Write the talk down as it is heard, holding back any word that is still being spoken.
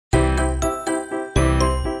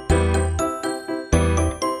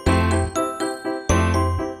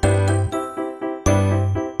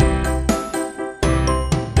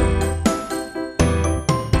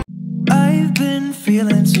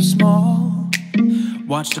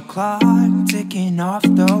Watch the clock ticking off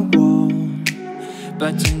the wall,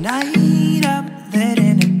 but tonight I'm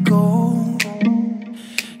letting it go.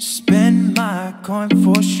 Spend my coin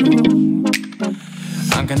for sure.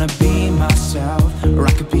 I'm gonna be myself, or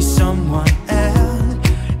I could be someone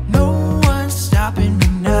else. No one's stopping me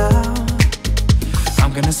now.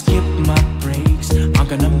 I'm gonna skip my breaks, I'm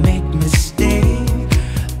gonna make mistakes.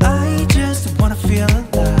 I just wanna feel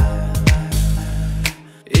alive.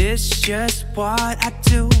 It's just what I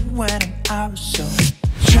do when I'm out, so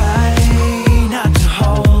try not to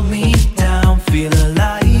hold me down. Feel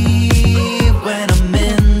alive when I'm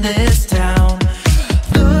in this town.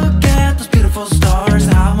 Look at those beautiful stars.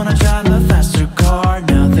 I wanna drive a faster car.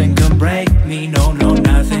 Nothing can break me, no, no,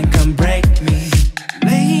 nothing can break me.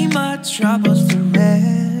 Lay my troubles to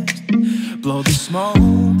rest. Blow the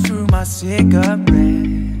smoke through my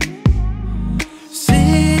cigarette.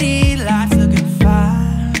 City lights looking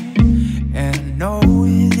fine, and I know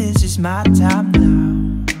this is my time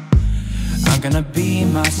now. I'm gonna be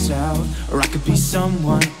myself, or I could be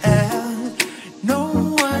someone else.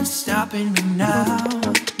 No one's stopping me now.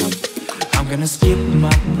 I'm gonna skip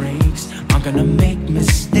my breaks, I'm gonna make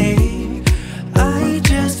mistakes. I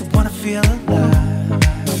just wanna feel alive.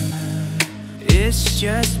 It's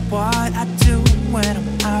just what I do when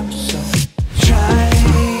I'm out, so try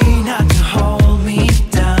not to hold me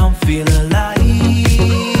down. Feel alive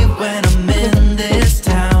when I'm in this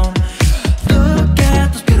town. Look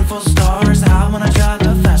at those beautiful stars. I wanna drive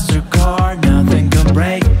a faster car. Nothing can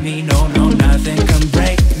break me, no, no, nothing can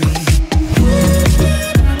break me.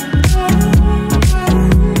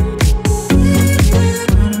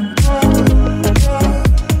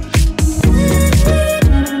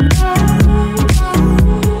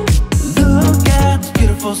 Look at those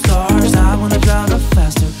beautiful stars. I wanna drive a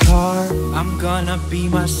faster car. I'm gonna be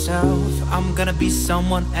myself, I'm gonna be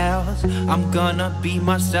someone else. I'm gonna be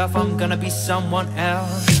myself, I'm gonna be someone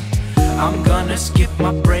else. I'm gonna skip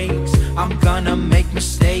my breaks, I'm gonna make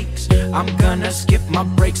mistakes. I'm gonna skip my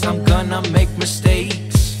breaks, I'm gonna make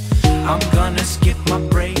mistakes. I'm gonna skip my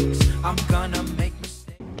breaks, I'm gonna make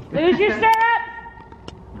mistakes. Lose your stirrup.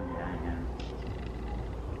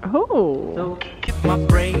 Oh. So skip my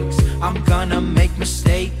breaks, I'm gonna make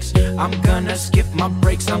mistakes. I'm gonna skip my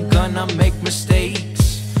breaks, I'm gonna make mistakes.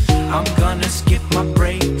 I'm gonna skip my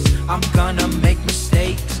breaks, I'm gonna make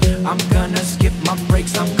mistakes. I'm gonna skip my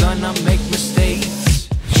breaks, I'm gonna make mistakes.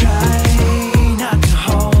 Try not to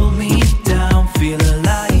hold me down. Feel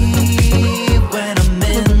alive when I'm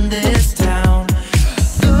in this town.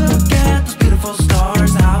 Look at those beautiful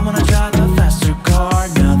stars. I wanna drive a faster car.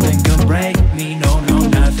 Nothing can break me, no, no,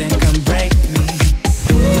 nothing can break me.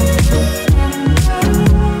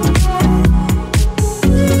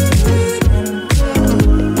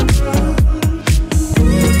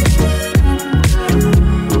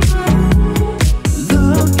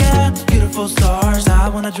 Stars, I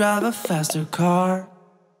wanna drive a faster car.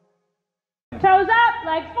 Toes up,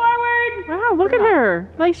 legs forward. Wow, look at her.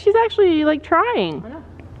 Like, she's actually, like, trying.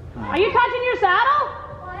 Are you touching your saddle?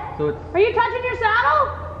 So it's Are you touching your saddle?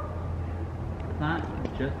 not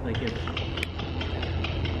just like it's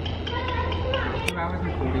 2 hours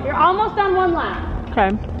and 40. You're almost on one lap. Okay.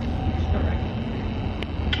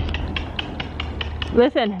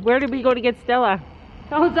 Listen, where did we go to get Stella?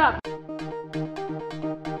 Toes up.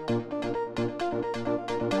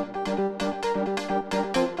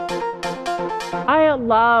 I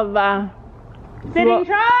love Sitting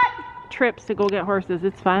trot. trips to go get horses.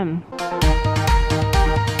 It's fun.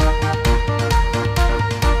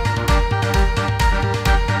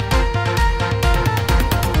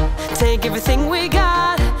 Take everything we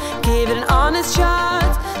got, give it an honest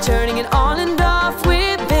shot, turning it on and off,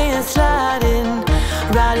 we've been sliding,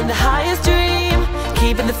 riding the highest dream,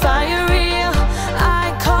 keeping the fire real,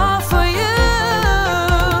 I call for you,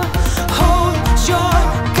 hold your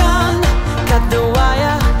gun, cut the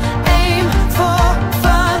wire, aim for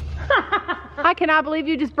fun. I cannot believe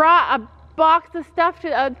you just brought a box of stuff to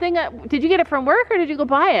a thing. Did you get it from work or did you go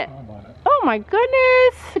buy it? I bought it. Oh my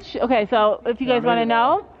goodness. Okay, so if you guys want to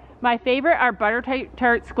know, my favorite are butter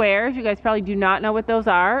tart squares. You guys probably do not know what those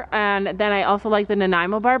are. And then I also like the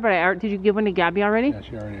Nanaimo bar, but did you give one to Gabby already? Yeah,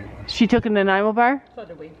 she already ate one. She took a Nanaimo bar? So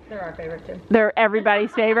did we. They're our favorite too. They're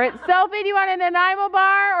everybody's favorite. Sophie, do you want a Nanaimo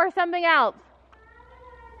bar or something else?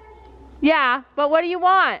 Yeah, but what do you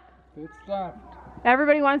want? It's left.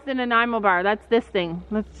 Everybody wants the Nanaimo bar. That's this thing.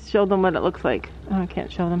 Let's show them what it looks like. Oh, I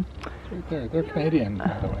can't show them. It's right there. They're Canadian,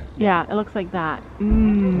 by the way. Yeah, it looks like that. Are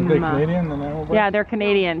they Canadian, the Nanaimo bar? Yeah, they're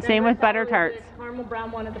Canadian. Same with butter tarts. Caramel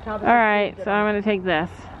brown one at the top. All right, so I'm going to take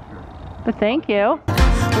this. But thank you.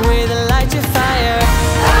 With a light your fire,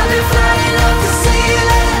 I've been flying up the ceiling.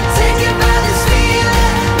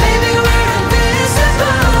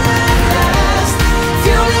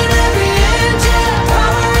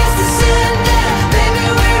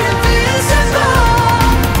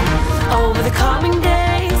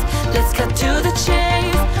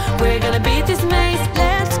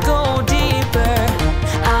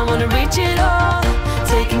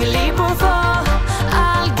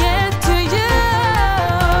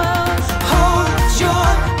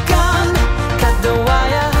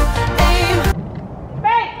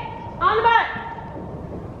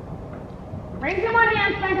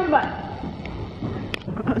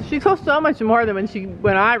 so much more than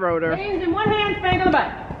when I rode her. James, in one hand, spank on the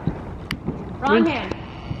butt. Wrong hand.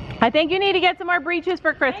 I think you need to get some more breeches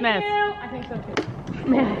for Christmas. Thank you. I think so too.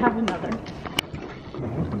 Man, I have another.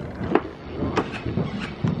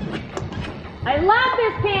 I love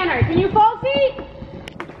this canter. Can you full seat?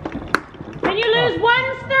 Can you lose one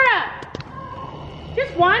stirrup?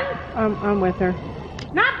 Just one? I'm with her.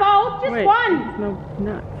 Not both, just Wait, one. No,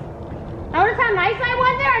 nuts. Notice how nice I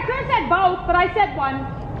was there? I could have said both, but I said one.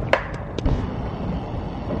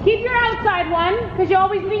 Keep your outside one, because you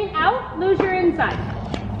always lean out, lose your inside.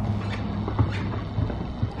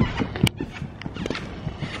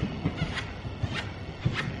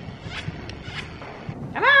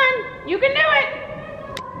 Come on, you can do it.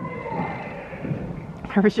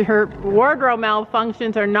 Her wardrobe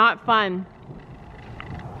malfunctions are not fun.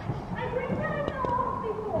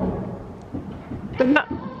 But not,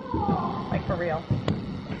 Like for real.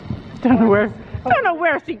 don't know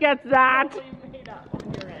where she gets that.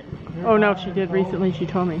 Oh no, she did recently. She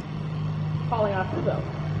told me. Falling off the boat.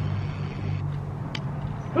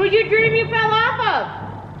 Who'd you dream you fell off of?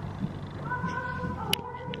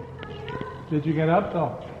 Did you get up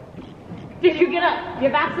though? Did you get up? Yeah,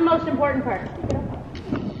 that's the most important part.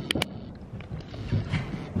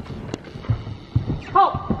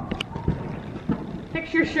 Hope.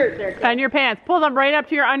 Fix your shirt there. And your pants. Pull them right up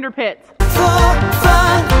to your underpits. For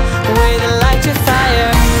fun, way to light your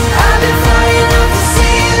fire. I've been flying up to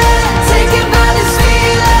see that, taken by this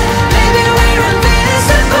feeling. Maybe we're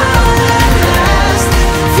invincible at last.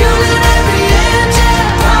 Fueling every engine,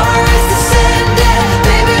 power is descending.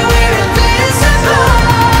 Maybe we're invincible.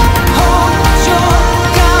 Hold your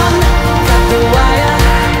gun, got the wire,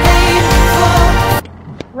 aim for.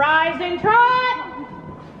 Rise and trot.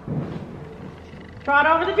 Trot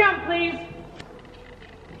over the jump, please.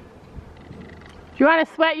 Do you want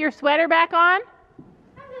to sweat your sweater back on?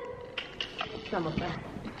 It's almost there.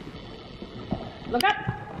 Look up.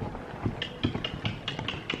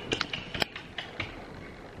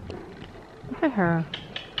 Look at her.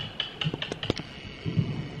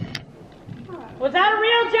 Was that a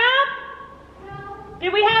real jump? No.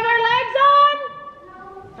 Did we have our legs on?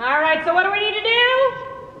 No. All right, so what do we need to do?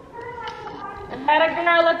 Ahead of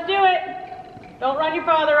girl, let's do it. Don't run your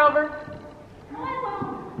father over.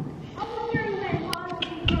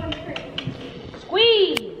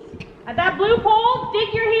 Squeeze. At that blue pole,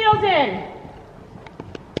 dig your heels in.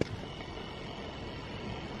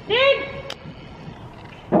 Dig.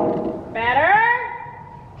 Better.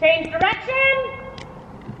 Change direction.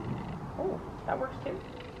 Oh, that works too.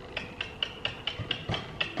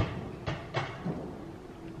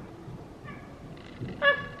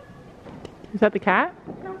 Ah. Is that the cat?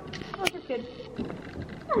 No, oh, just good.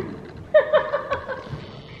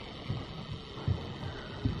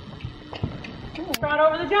 Trot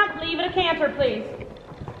over the jump. Leave it a canter, please.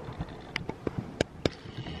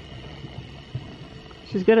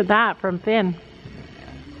 She's good at that from Finn.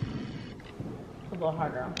 A little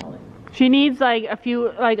harder on Polly. She needs like a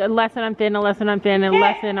few, like a lesson on Finn, a lesson on Finn, and a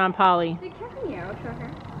lesson on Polly.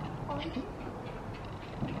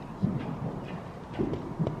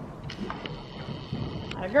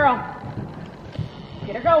 Atta girl.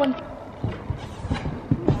 Get her going.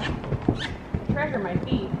 Treasure my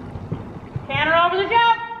feet. Canter over the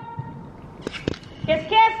jump. Kiss,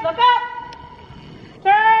 kiss, look up.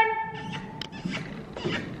 Turn.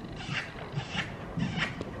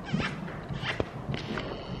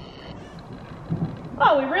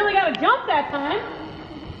 Oh, we really got to jump that time.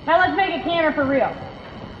 Now let's make a canter for real.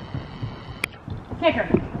 Kick her.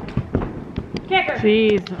 Kick her.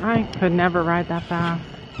 Jeez, I could never ride that fast.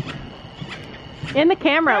 In the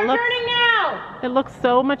camera, Start turning now. it looks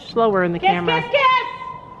so much slower in the Kiss, camera. kiss, kiss.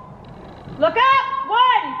 Look up. 1,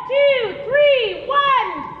 2, 3.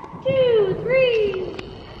 1, 2, 3.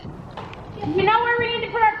 You know where we need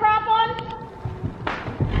to put our crop on?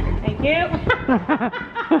 Thank you.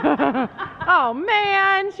 Oh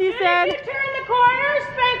man, she said. If you turn the corner,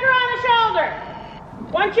 spank her on the shoulder.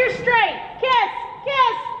 Once you're straight, kiss,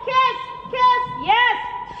 kiss, kiss, kiss. Yes.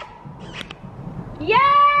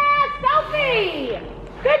 Yes, Sophie.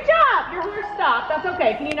 Good job. Your horse stopped. That's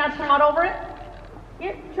okay. Can you not trot over it?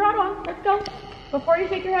 Yeah, trot on. Let's go. Before you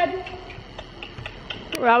shake your head.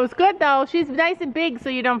 That was good though. She's nice and big so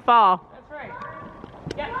you don't fall. That's right.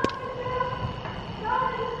 Yeah.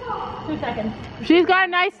 2 seconds. She's got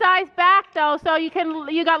a nice size back though, so you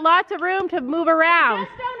got lots of room to move around.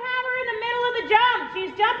 Just don't have her in the middle of the jump.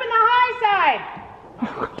 She's jumping the high side.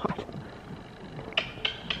 Oh God.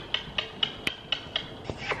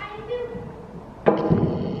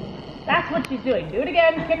 That's what she's doing. Do it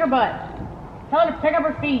again. Kick her butt. Tell her to pick up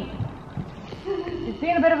her feet. She's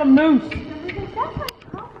being a bit of a moose. Okay,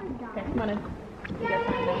 come on in.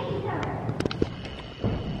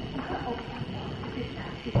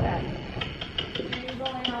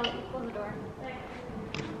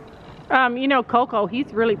 You know Coco,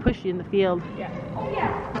 he's really pushy in the field. Yeah. Oh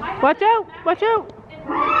yeah. Watch out! Watch out!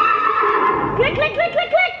 Click, click, click, click,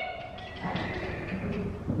 click!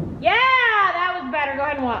 Yeah, that was better. Go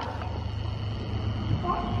ahead and walk.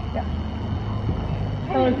 Yeah.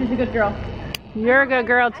 Tell her she's a good girl. You're a good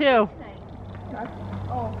girl too.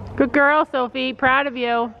 Good girl, Sophie. Proud of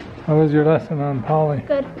you. How was your lesson on Polly?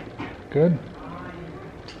 Good. Good?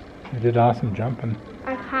 You did awesome jumping.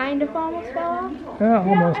 I kind of almost fell off. Yeah,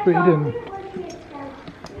 almost, but you didn't.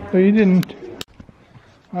 But you didn't.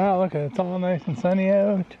 Wow, look, it's all nice and sunny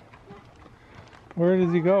out. Where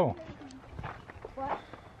does he go? What?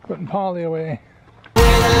 Putting Polly away. I've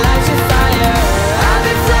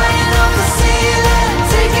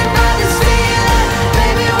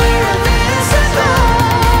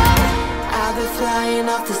been flying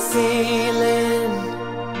off the ceiling,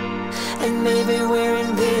 and maybe we're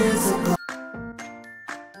invisible.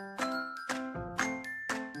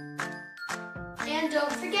 And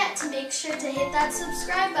don't forget to make sure to hit that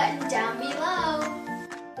subscribe button down below.